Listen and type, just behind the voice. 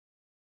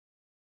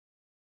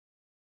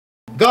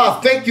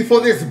God, thank you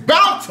for this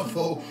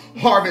bountiful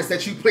harvest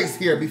that you placed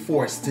here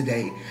before us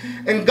today.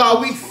 And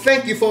God, we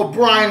thank you for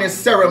Brian and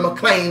Sarah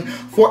McLean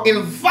for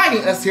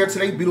inviting us here to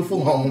their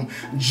beautiful home,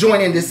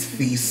 joining this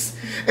feast.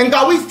 And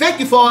God, we thank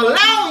you for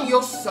allowing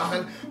your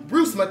son,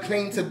 Bruce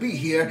McLean, to be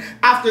here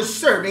after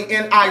serving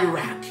in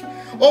Iraq.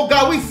 Oh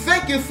God, we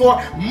thank you for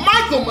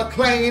Michael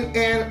McLean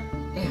and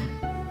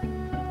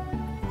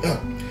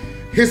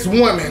his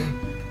woman,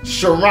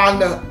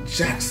 Sharonda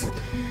Jackson.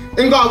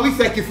 And God, we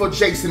thank you for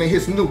Jason and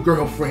his new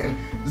girlfriend,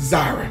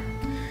 Zyra.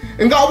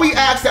 And God, we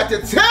ask that the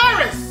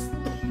terrorists,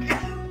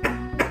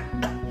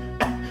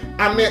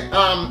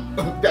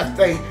 that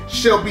they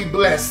shall be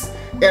blessed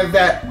and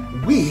that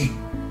we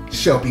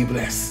shall be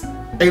blessed.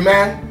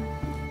 Amen?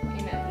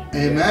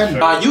 Amen.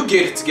 Now you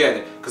get it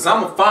together, cause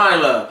I'ma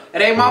find love.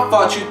 It ain't my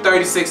fault you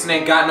 36 and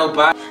ain't got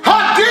nobody.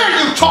 How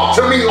dare you talk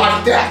to me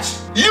like that?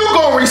 You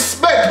gonna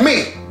respect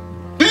me.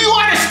 Do you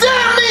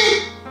understand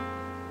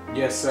me?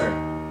 Yes, sir.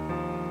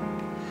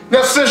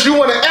 Now since you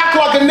wanna act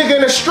like a nigga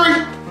in the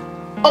street,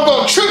 I'm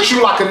gonna treat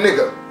you like a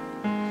nigga.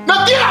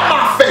 Now get out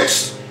my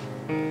face.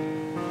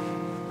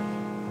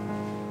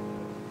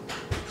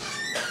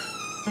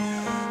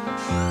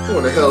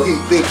 Who the hell he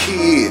think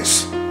he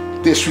is?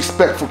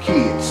 Disrespectful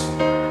kids.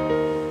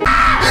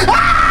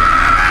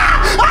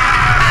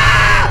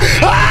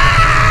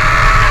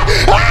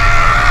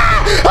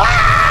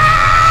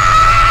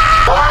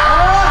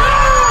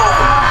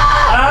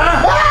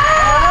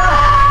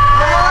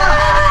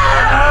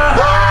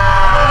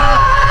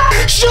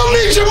 Shoot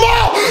me,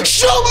 Jamal!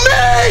 Shoot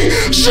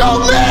me! Shoot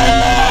me!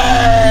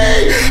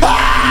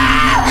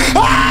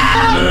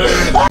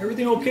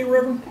 Everything okay,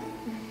 Reverend?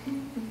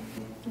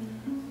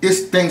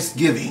 It's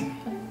Thanksgiving.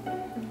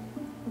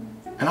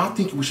 And I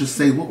think we should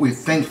say what we're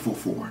thankful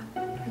for.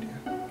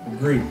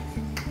 Great.